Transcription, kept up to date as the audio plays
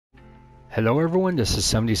Hello everyone, this is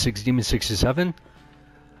 76Demon67.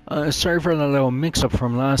 Sorry for the little mix-up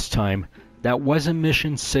from last time. That wasn't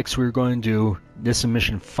mission 6 we were going to do. This is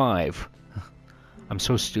mission 5. I'm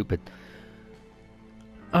so stupid.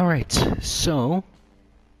 Alright, so...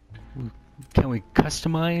 can we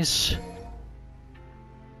customize?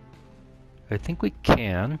 I think we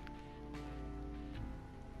can.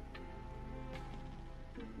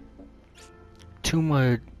 Too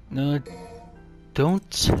much... no,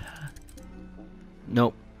 don't...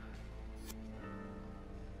 nope.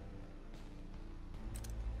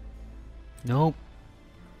 Nope.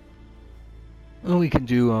 Well, we can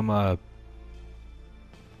do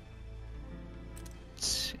let's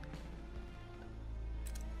see.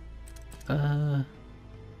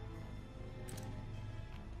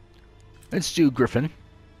 Let's do Griffin.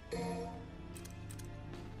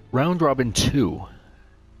 Round Robin 2.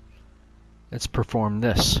 Let's perform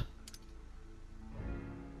this.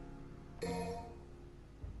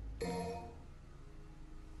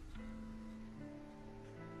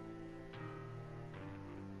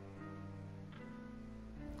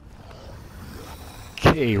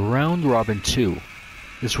 Okay, Round Robin 2.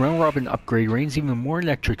 This Round Robin upgrade rains even more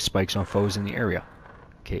electric spikes on foes in the area.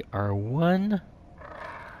 Okay, R1.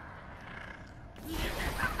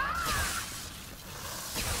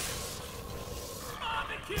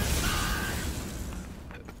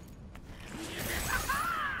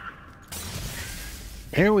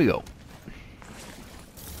 Here we go.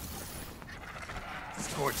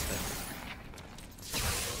 Scorch them.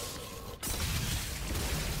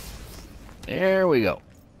 There we go.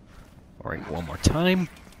 Alright, one more time.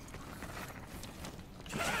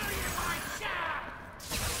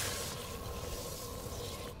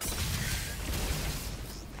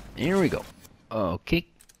 Here we go. Okay.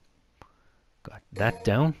 Got that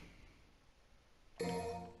down.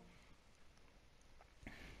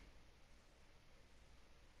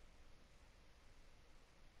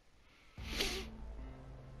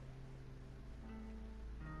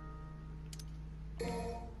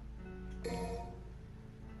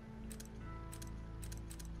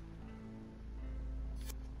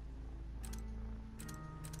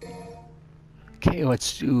 Okay,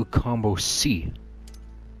 let's do combo C.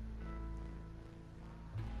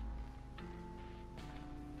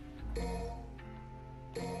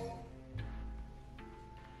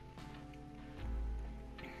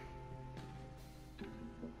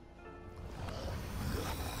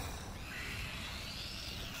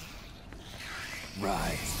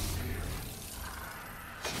 Rise.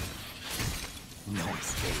 No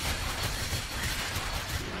escape.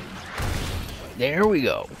 There we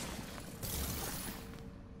go.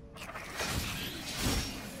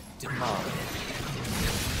 Demolish.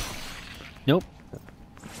 Nope.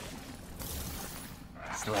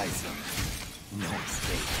 Slice them. No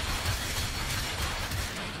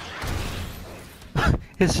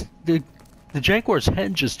escape. The Jaguar's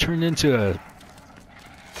head just turned into a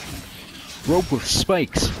rope with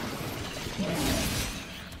spikes.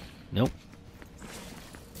 Nope.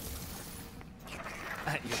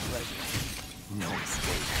 At your pleasure. No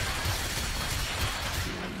escape.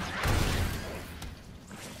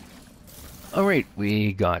 Alright,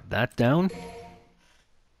 we got that down.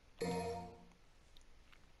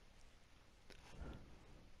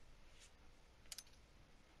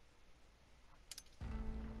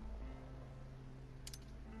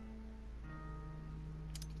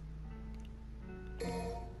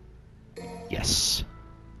 Yes.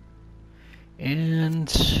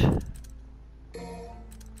 And...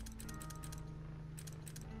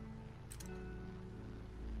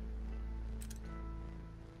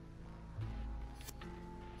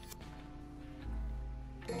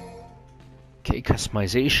 okay,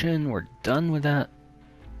 customization, we're done with that.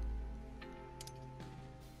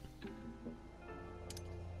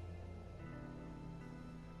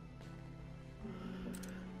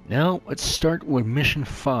 Now, let's start with Mission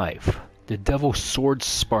 5, the Devil's Sword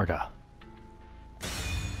Sparta.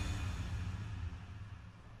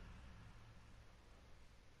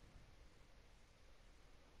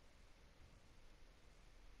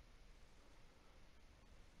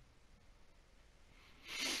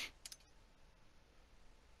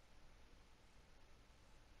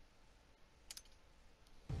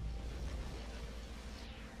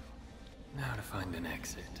 Now to find an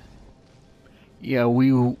exit. Yeah,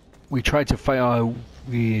 we tried to fight.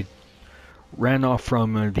 We ran off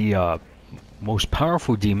from the most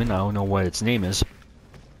powerful demon. I don't know what its name is.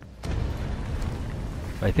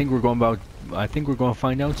 I think we're going to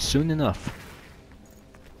find out soon enough.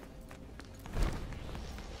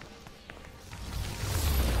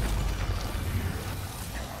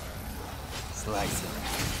 Slice it.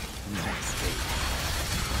 No escape.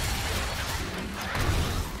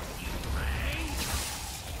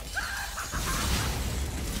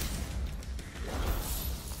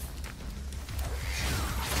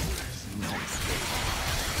 No escape.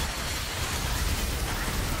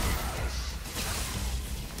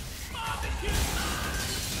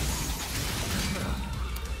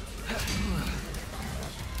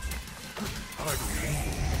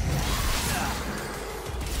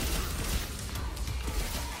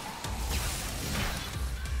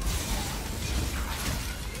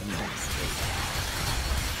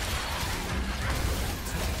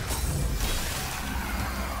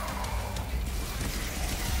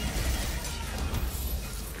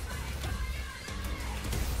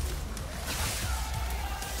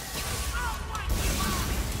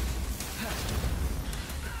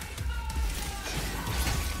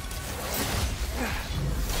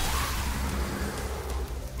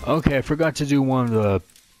 Okay, I forgot to do one of the...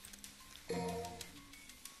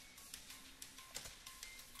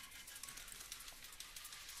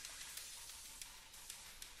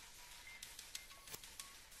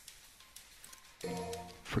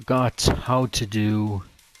 Forgot how to do...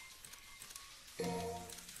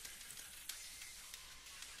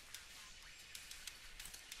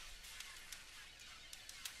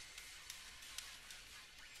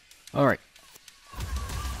 Alright.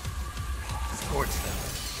 Scorch them.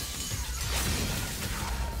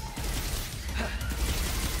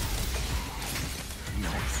 No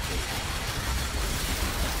escape.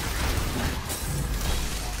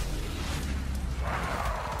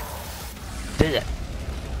 Did it.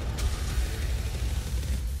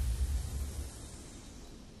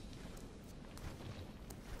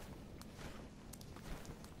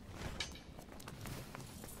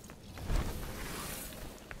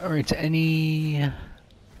 Alright, any...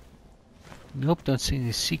 Nope, don't see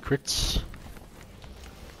any secrets.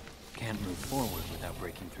 Can't move forward without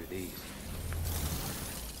breaking through these.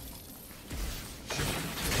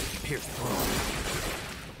 Pierce through.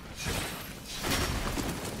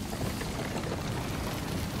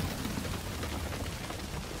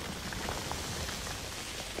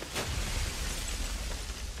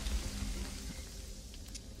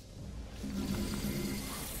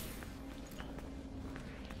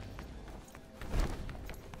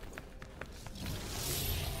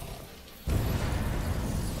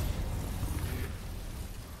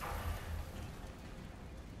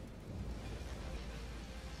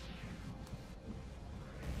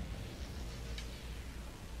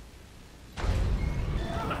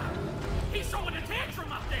 He's throwing a tantrum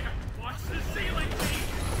up there! Watch the ceiling,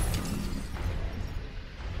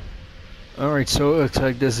 Alright, so it looks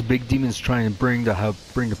like this big demon's trying to bring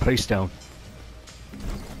the place down.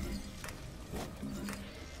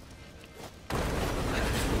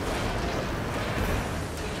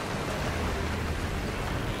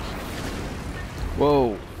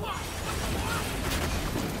 Whoa.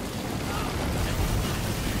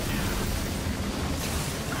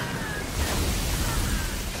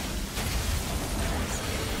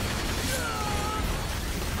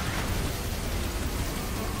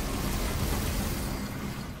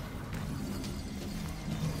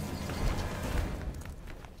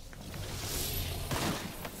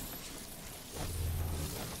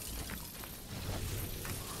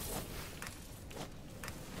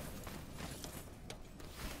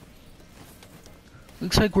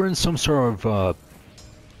 Looks like we're in some sort of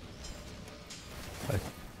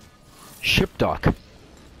ship dock.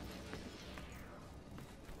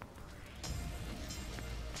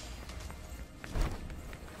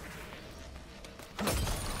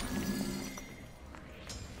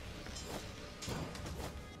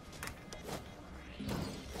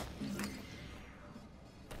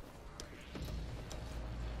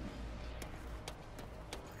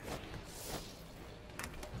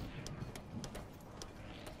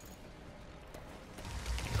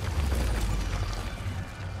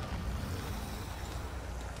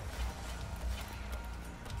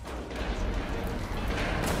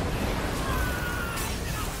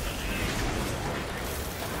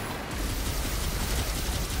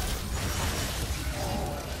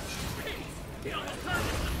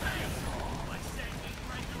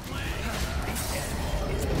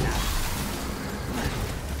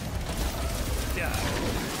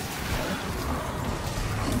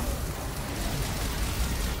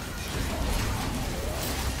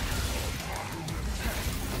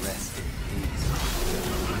 Rest in peace.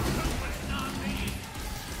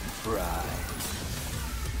 Pride.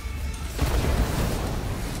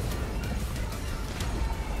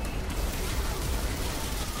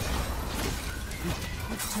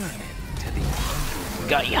 Return it to the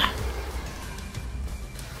Got ya.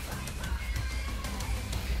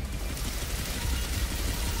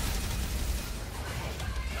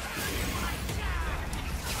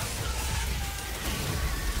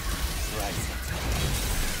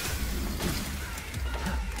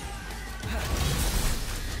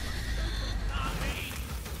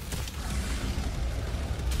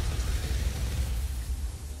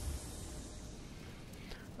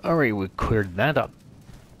 Alright, we cleared that up.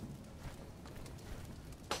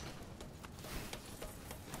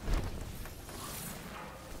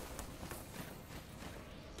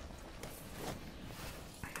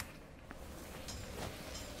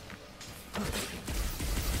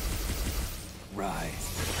 Rise.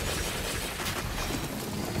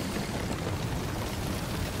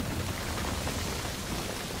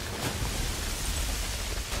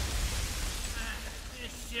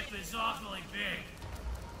 This ship is awfully big.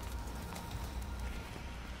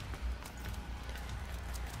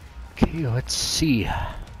 Okay, let's see.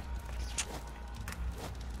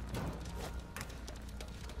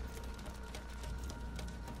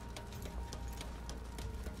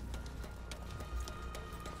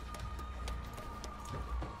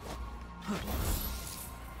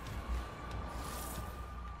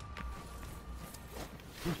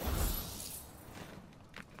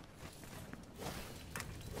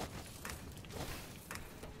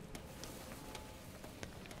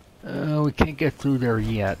 We can't get through there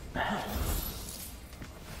yet.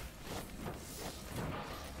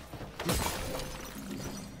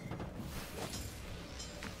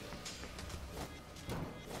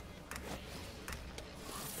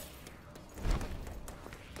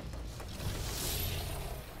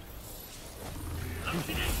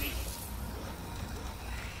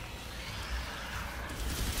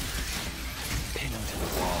 Pin him to the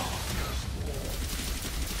wall.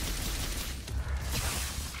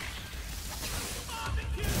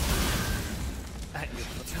 At your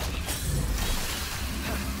platoon.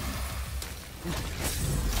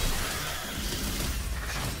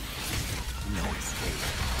 No escape.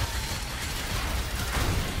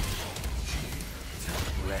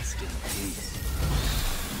 Rest in peace.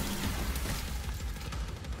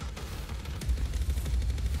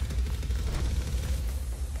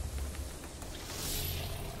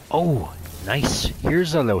 Oh, nice.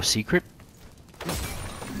 Here's a little secret.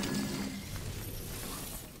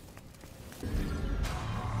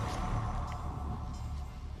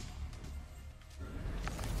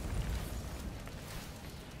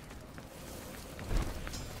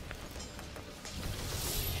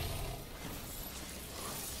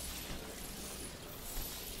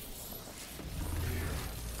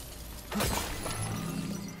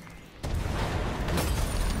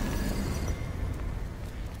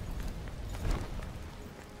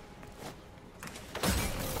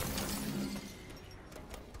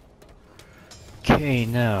 Okay,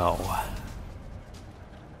 now.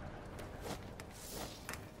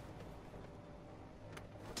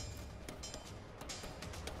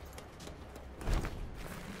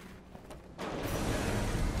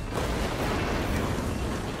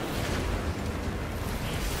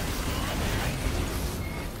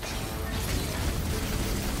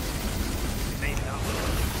 May not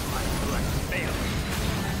my blood fail.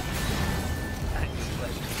 At your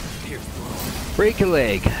pleasure. Pierce the wall. Break a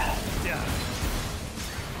leg.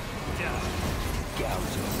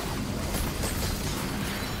 Gouge him.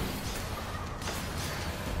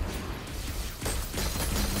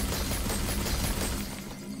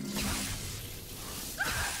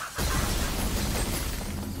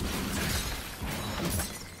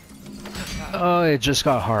 Oh, it just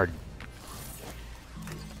got hard.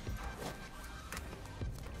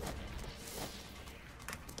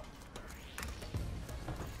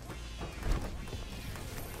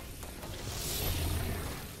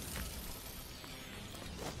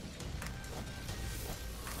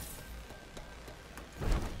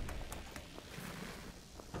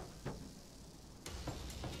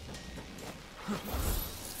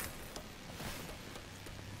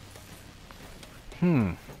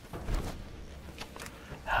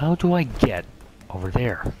 How do I get over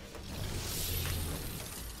there?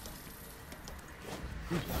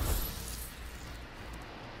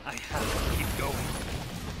 I have to keep going.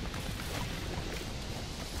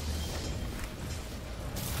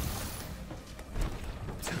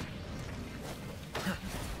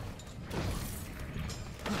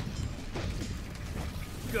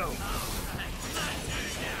 Go.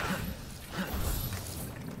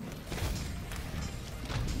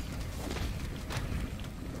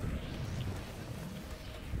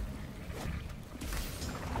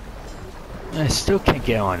 I still can't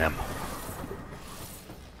get on him.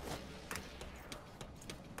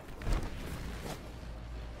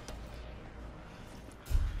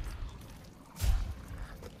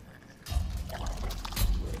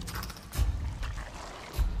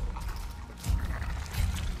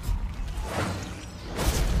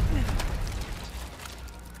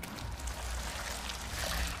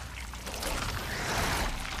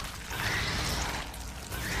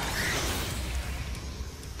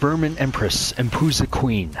 Vermin Empress and Puza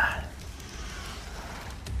Queen.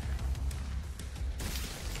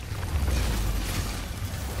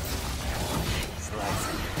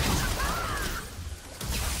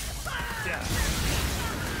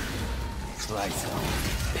 Slice them.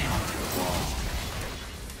 Bend to the wall.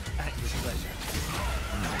 At your pleasure.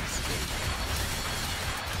 No escape.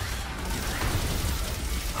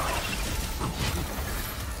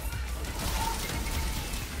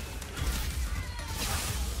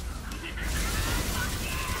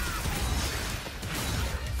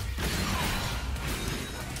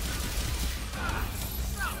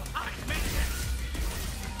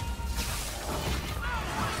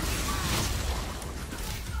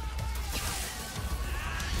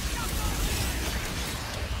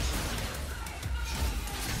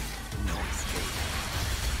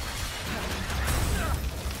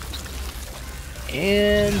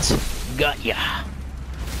 And got ya.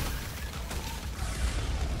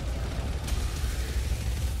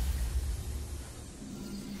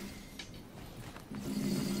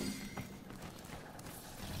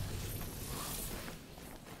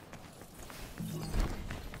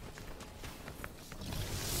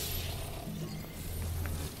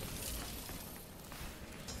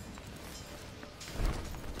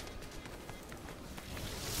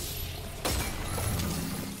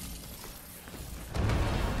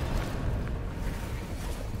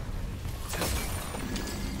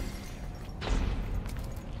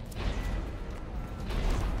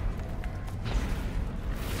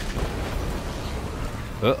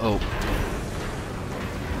 Uh-oh.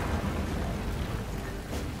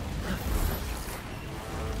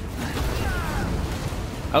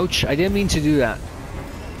 Ouch, I didn't mean to do that.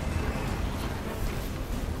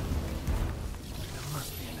 There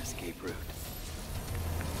must be an escape route.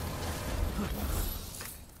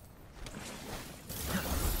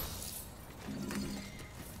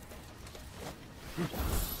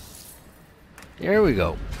 There we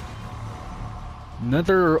go.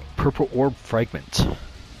 Another purple orb fragment.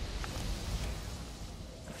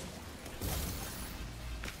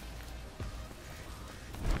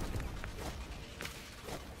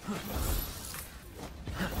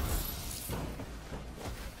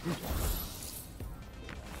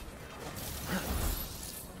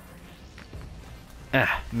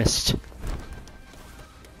 Ah, missed.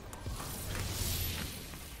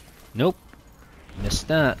 Nope. Missed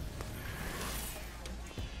that.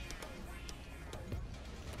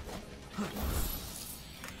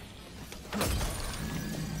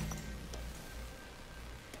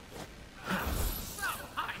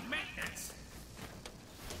 High maintenance.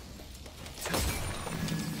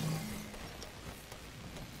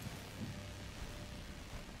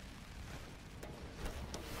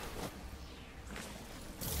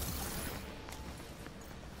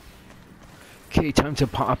 Okay, time to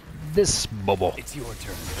pop this bubble. It's your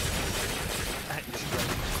turn. At your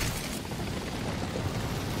pleasure.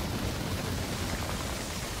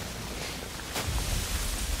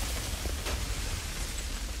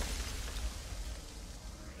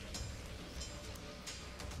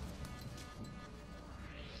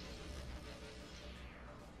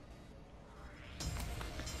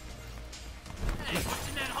 Hey, what's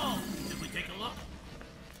in that hole? Did we take a look?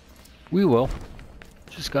 We will.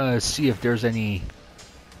 Just gotta see if there's any...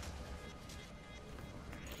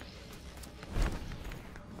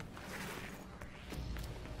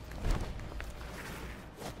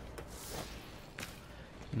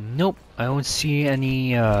 Nope, I don't see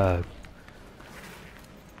any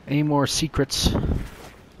more secrets.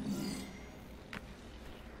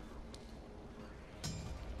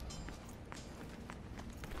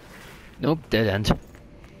 Nope, dead end.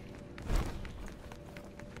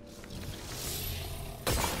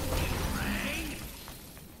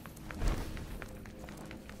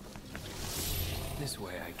 This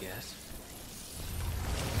way, I guess.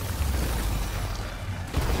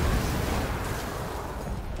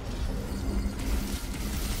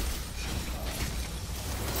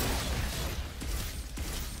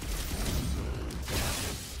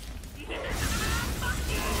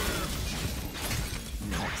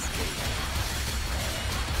 No escape.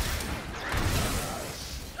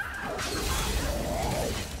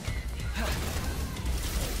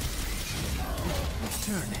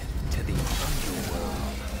 Return it to the underworld.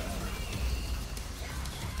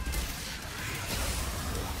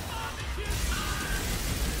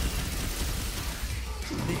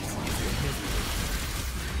 This is your misery.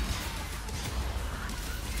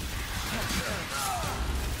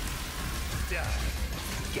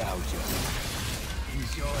 Gouge it.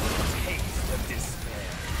 Enjoy the taste of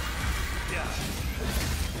despair.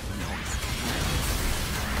 No escape.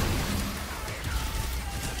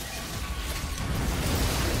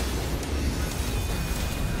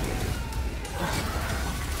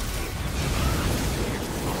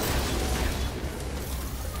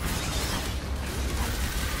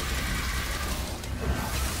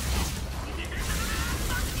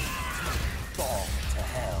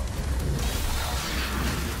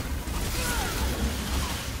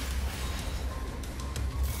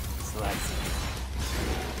 Slice it.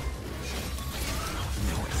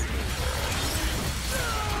 No escape.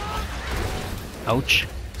 Ouch.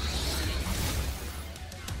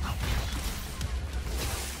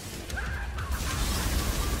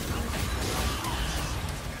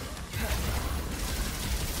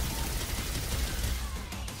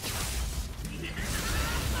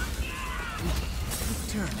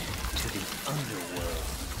 Return to the underworld.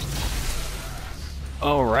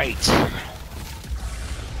 All right.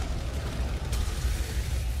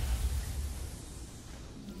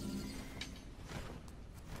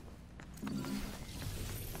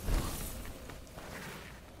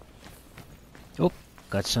 Oh,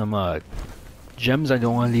 got some gems I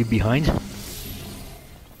don't want to leave behind.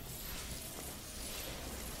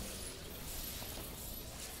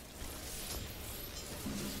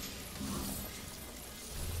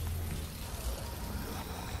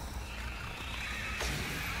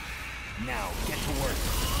 Now, get to work.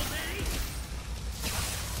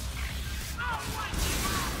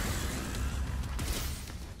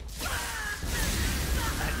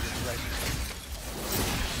 At your pleasure.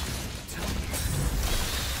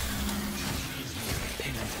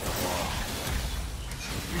 Pin him to the wall.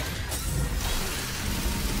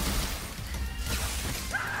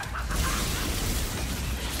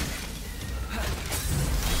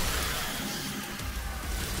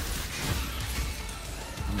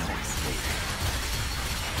 No escape.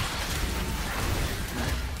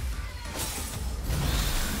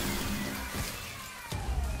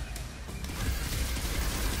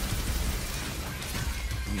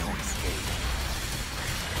 No escape.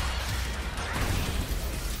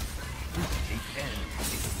 The end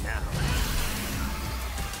is now.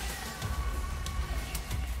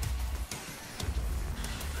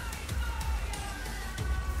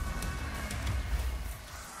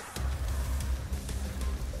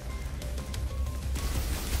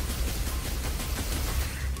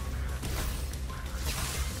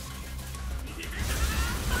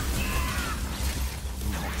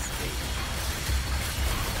 No escape.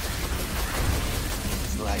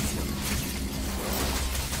 Slice him.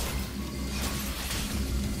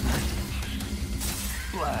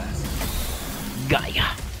 Blast. Gaia.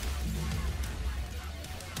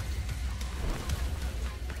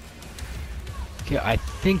 Okay, I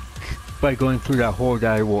think by going through that hole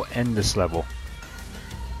that I will end this level.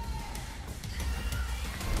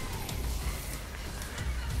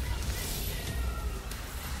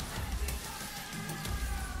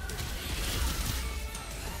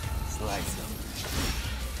 Slice him.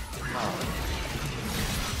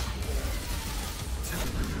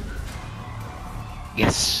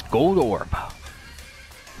 Yes, gold orb.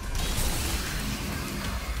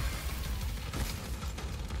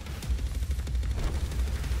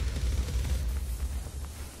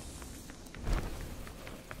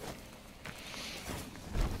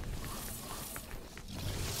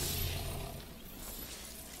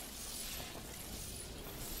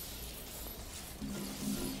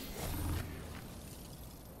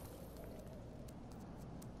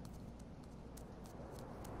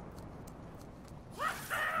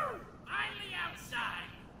 Finally outside.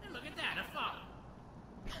 And look at that, a fall.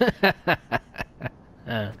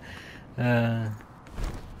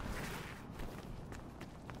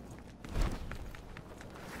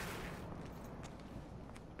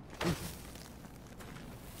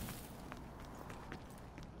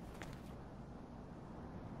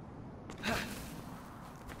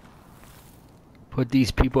 Put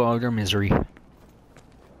these people out of their misery.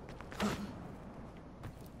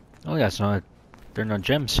 Oh yeah, it's not. They're not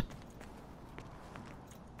gems.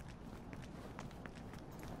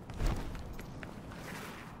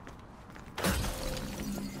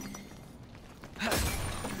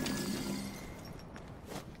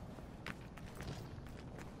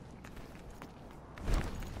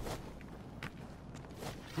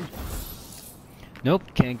 Nope,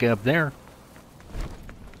 can't get up there.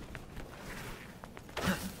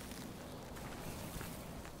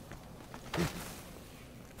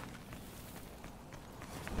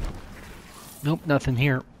 Nope, nothing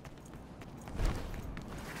here.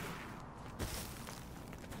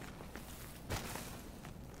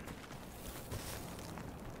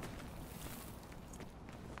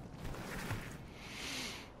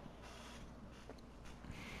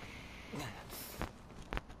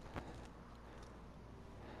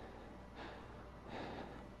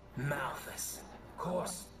 Malthus. Of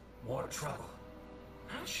course, more trouble.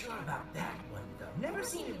 Not sure about that one, though. Never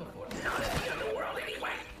seen it before. Not in the underworld,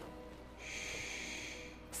 anyway.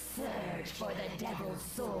 Search for the Devil's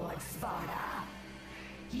Sword, Sparta.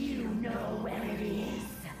 You know where it is.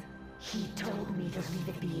 He told me to leave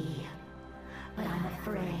it be, but I'm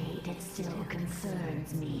afraid afraid it still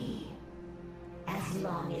concerns me. As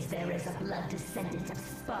long as there is a blood descendant of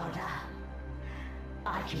Sparta,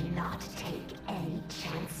 I cannot take any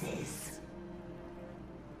chances.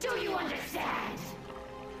 Do you understand?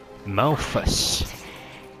 Malphus.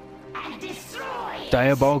 And destroy it!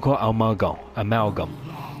 Diabolical amalgam.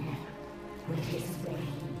 Then, will his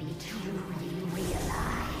reign be truly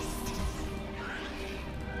realized?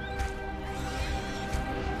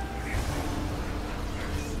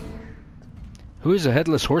 Who is a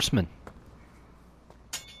headless horseman?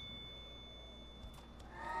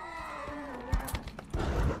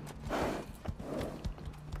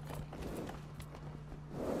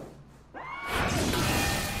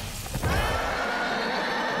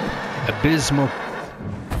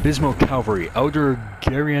 Abysmal Cavalry, Elder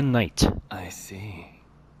Geryon Knight. I see.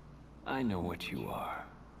 I know what you are.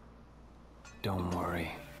 Don't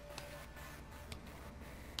worry.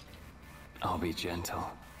 I'll be gentle.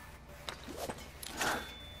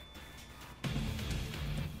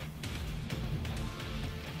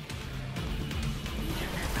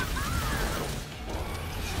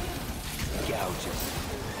 Gouge it.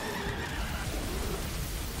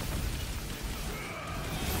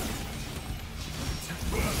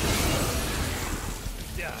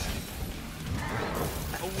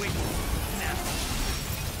 Awake now.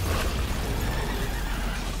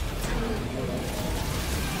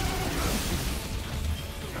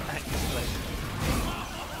 At your pleasure.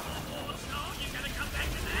 No, you gotta come back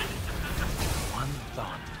to that. One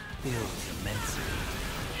thought fills immensity.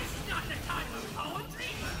 It's not the time of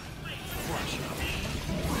poetry. Flush up.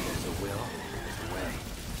 Where there's a will, there's a way.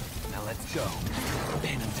 Now let's go.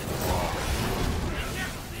 Pin him to the wall.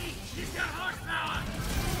 He's got horsepower.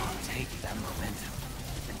 I'll take that momentum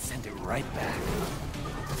and send it right back.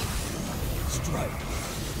 Strike.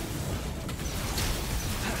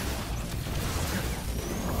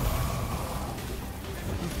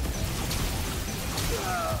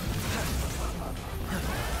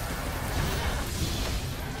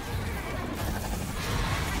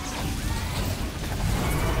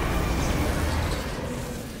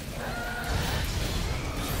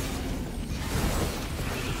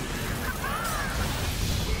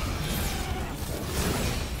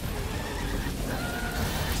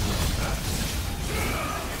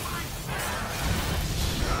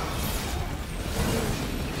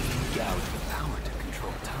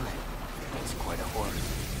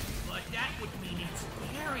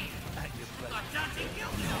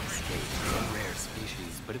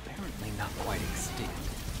 But apparently not quite extinct.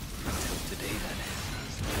 Until today, that is.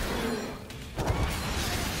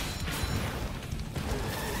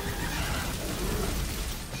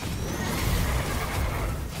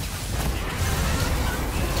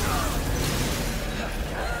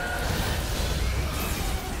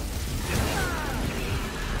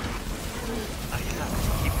 I have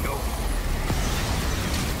to keep going.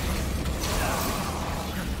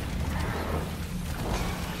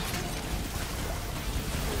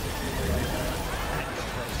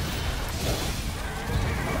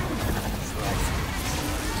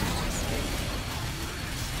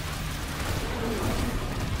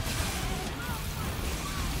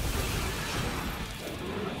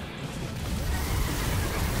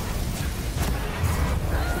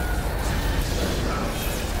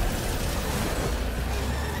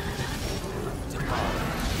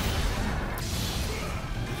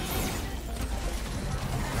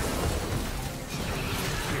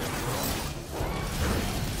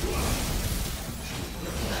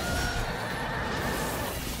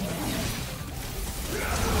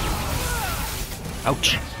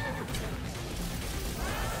 Ouch.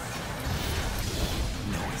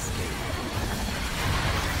 No escape.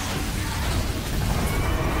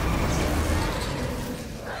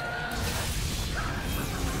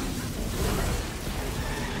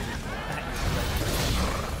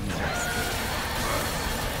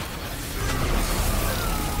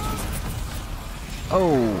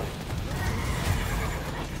 Oh.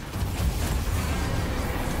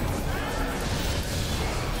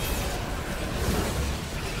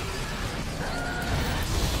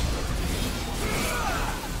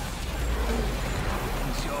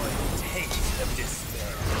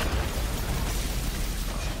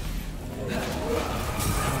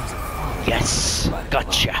 Yes,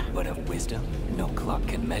 gotcha. But of wisdom, no clock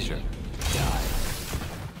can measure. Die.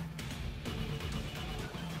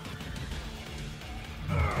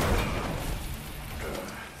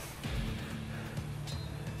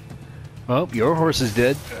 Well, your horse is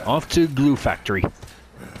dead. Off to glue factory.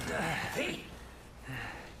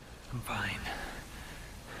 I'm fine.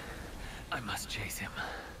 I must chase him.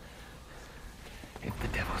 If the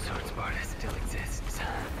Devil Sword Sparta still exists.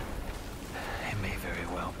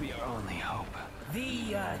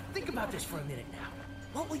 Think about this for a minute now.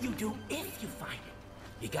 What will you do if you find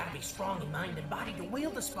it? You gotta be strong in mind and body to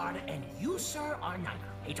wield the Sparta, and you, sir, are not.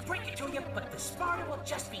 Hate to break it to you, but the Sparta will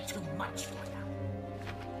just be too much for you.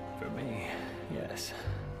 For me, yes.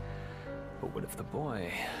 But what if the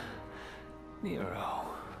boy, Nero?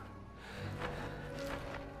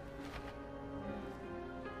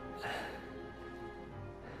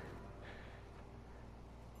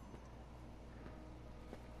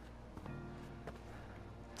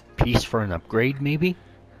 Piece for an upgrade, maybe?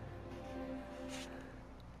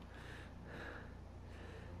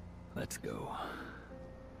 Let's go.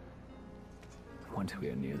 Once we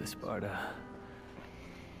are near the Sparta,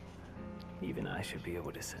 even I should be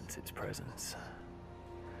able to sense its presence.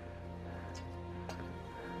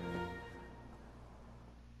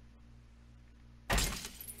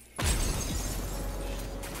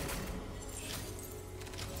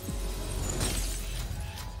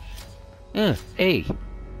 A.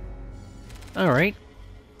 Alright.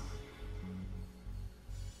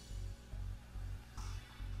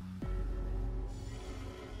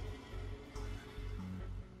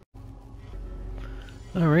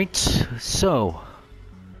 Alright, so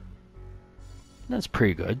that's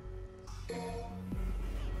pretty good.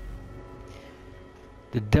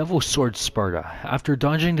 The Devil Sword Sparta. After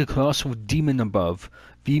dodging the colossal demon above,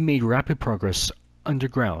 V made rapid progress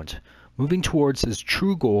underground, moving towards his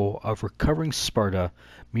true goal of recovering Sparta.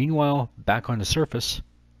 Meanwhile, back on the surface,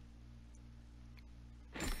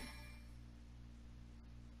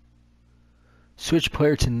 switch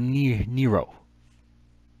player to Nero.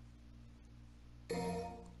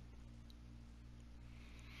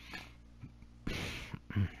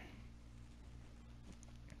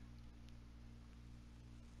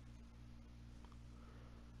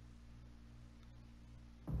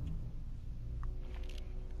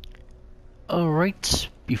 Alright,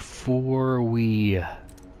 before we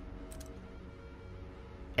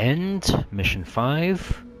end mission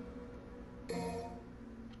 5,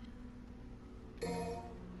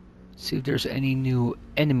 see if there's any new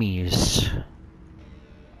enemies.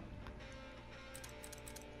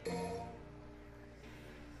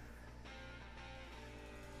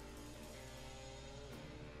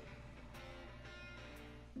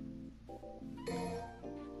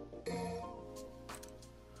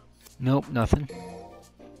 Nope, nothing.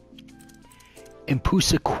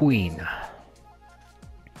 Impusa Queen.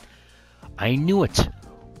 I knew it.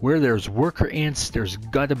 Where there's worker ants, there's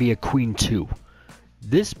gotta be a queen too.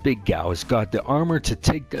 This big gal's got the armor to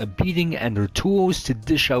take a beating and the tools to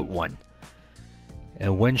dish out one.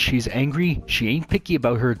 And when she's angry, she ain't picky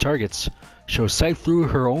about her targets. She'll sight through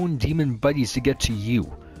her own demon buddies to get to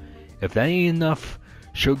you. If that ain't enough,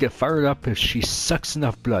 she'll get fired up if she sucks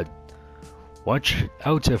enough blood. Watch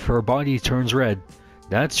out if her body turns red.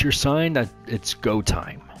 That's your sign that it's go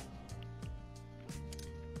time.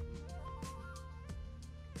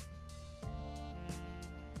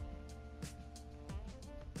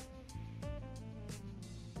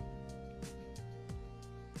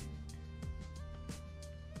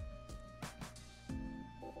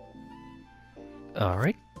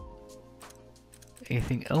 Alright.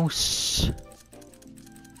 Anything else?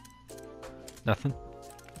 Nothing.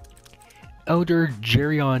 Elder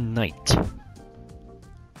Geryon Knight.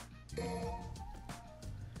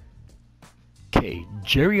 Okay,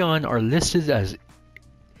 Geryon are listed as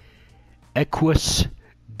Equus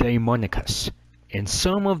Daemonicus. In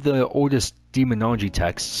some of the oldest demonology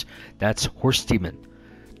texts, that's horse demon.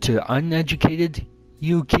 To the uneducated,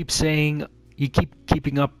 you keep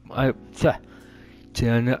keeping up. To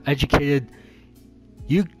uneducated,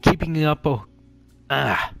 you keeping up.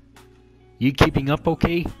 You keeping up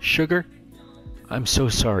okay, sugar? I'm so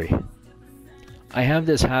sorry. I have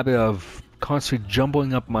this habit of constantly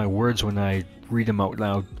jumbling up my words when I read them out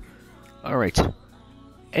loud. Alright.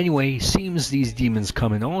 Anyway, seems these demons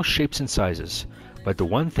come in all shapes and sizes, but the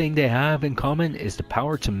one thing they have in common is the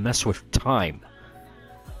power to mess with time.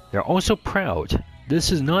 They're also proud.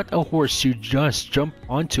 This is not a horse you just jump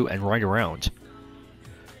onto and ride around.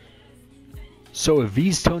 So if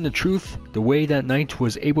V's telling the truth, the way that knight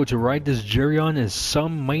was able to ride this Geryon is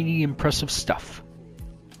some mighty impressive stuff.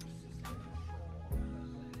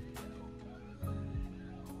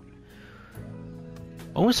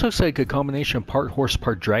 Almost looks like a combination of part horse,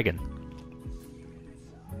 part dragon.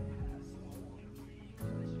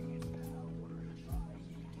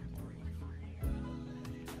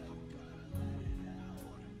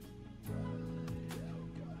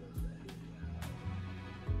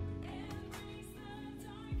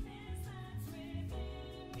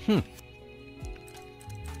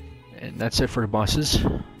 And that's it for the bosses.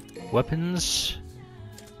 Weapons?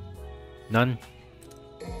 None.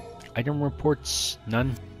 Item reports,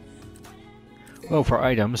 none. Well, for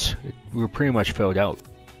items, we were pretty much filled out.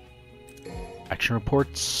 Action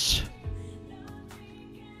reports.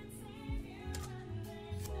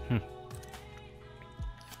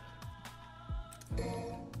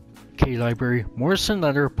 Okay, library. Morrison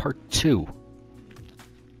Letter Part 2.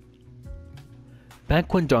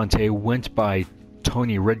 Back when Dante went by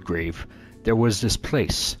Tony Redgrave, there was this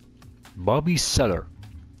place, Bobby's Cellar,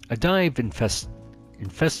 a dive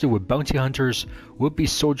infested with bounty hunters, would-be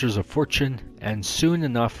soldiers of fortune, and soon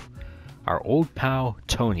enough, our old pal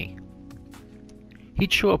Tony.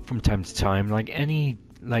 He'd show up from time to time like any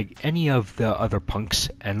of the other punks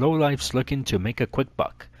and lowlifes looking to make a quick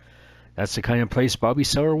buck. That's the kind of place Bobby's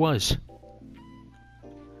Cellar was.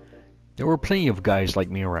 There were plenty of guys like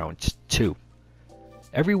me around, too.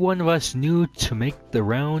 Every one of us knew to make the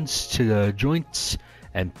rounds to the joints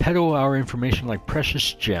and peddle our information like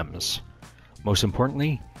precious gems. Most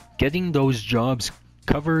importantly, getting those jobs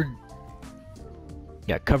covered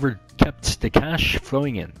kept the cash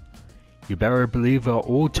flowing in. You better believe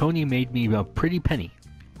old Tony made me a pretty penny.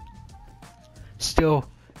 Still,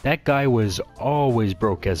 that guy was always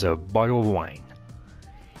broke as a bottle of wine.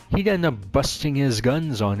 He'd end up busting his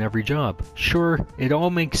guns on every job. Sure, it all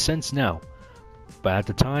makes sense now, but at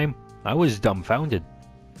the time, I was dumbfounded.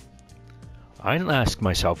 I'd ask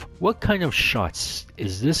myself, what kind of shots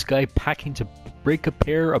is this guy packing to break a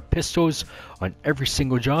pair of pistols on every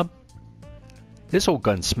single job? This old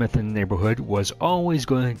gunsmith in the neighborhood was always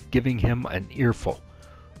giving him an earful.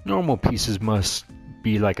 Normal pieces must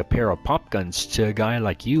be like a pair of pop guns to a guy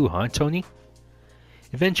like you, huh, Tony?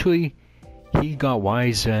 Eventually, he got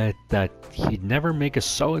wise that he'd never make a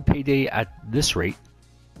solid payday at this rate.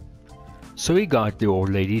 So he got the old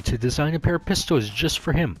lady to design a pair of pistols just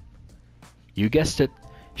for him. You guessed it,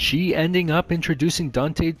 she ending up introducing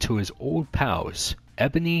Dante to his old pals,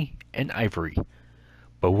 Ebony and Ivory.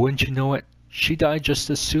 But wouldn't you know it, she died just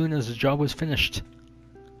as soon as the job was finished.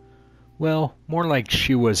 Well, more like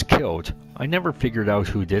she was killed. I never figured out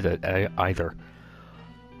who did it either.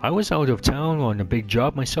 I was out of town on a big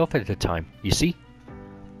job myself at the time, you see?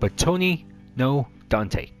 But Tony, no,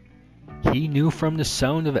 Dante. He knew from the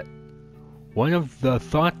sound of it. One of the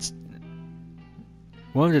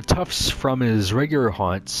toughs from his regular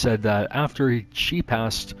haunt said that after she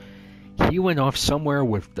passed, he went off somewhere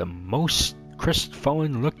with the most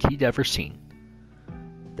crestfallen look he'd ever seen.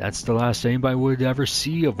 That's the last anybody would ever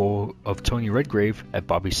see of Tony Redgrave at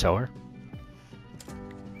Bobby's Cellar.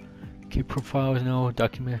 Okay, profiles, no,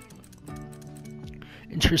 document.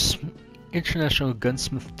 International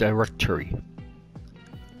Gunsmith Directory.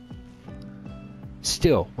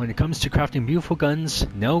 Still, when it comes to crafting beautiful guns,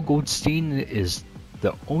 Nell Goldstein is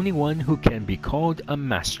the only one who can be called a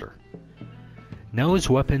master. Nell's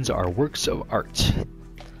weapons are works of art.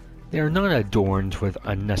 They are not adorned with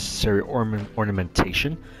unnecessary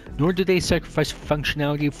ornamentation, nor do they sacrifice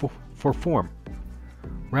functionality for form.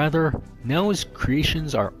 Rather, Nell's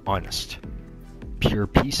creations are honest, pure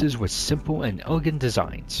pieces with simple and elegant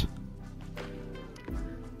designs.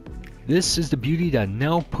 This is the beauty that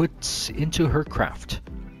Nell puts into her craft.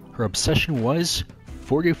 Her obsession was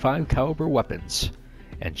 .45 caliber weapons,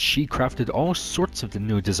 and she crafted all sorts of the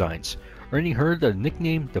new designs, earning her the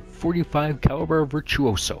nickname the .45 caliber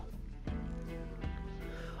virtuoso.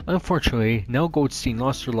 Unfortunately, Nell Goldstein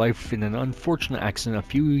lost her life in an unfortunate accident a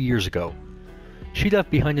few years ago. She left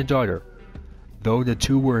behind a daughter. Though the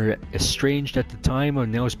two were estranged at the time of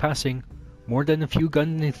Nell's passing, more than a few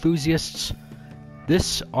gun enthusiasts,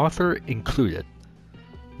 this author included,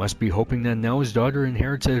 must be hoping that Nell's daughter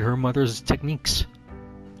inherited her mother's techniques.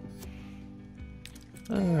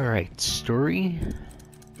 Alright, story.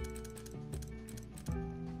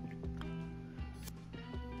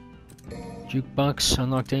 Jukebox,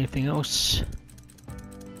 unlocked anything else?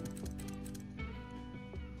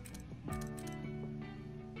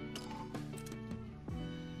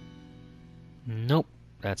 Nope,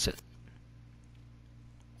 that's it.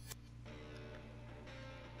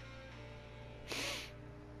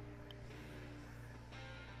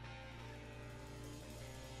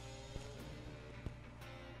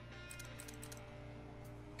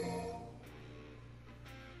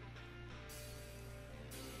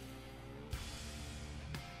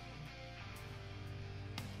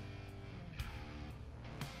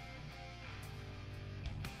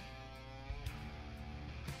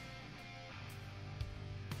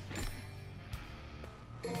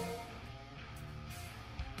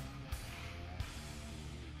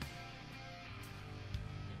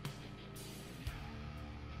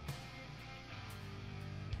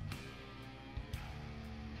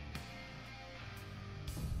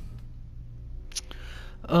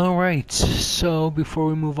 Alright, so before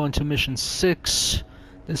we move on to mission 6,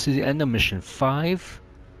 this is the end of mission 5.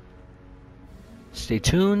 Stay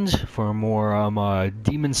tuned for more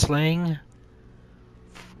demon slaying,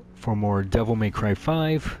 for more Devil May Cry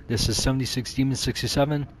 5. This is 76 Demon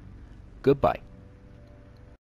 67. Goodbye.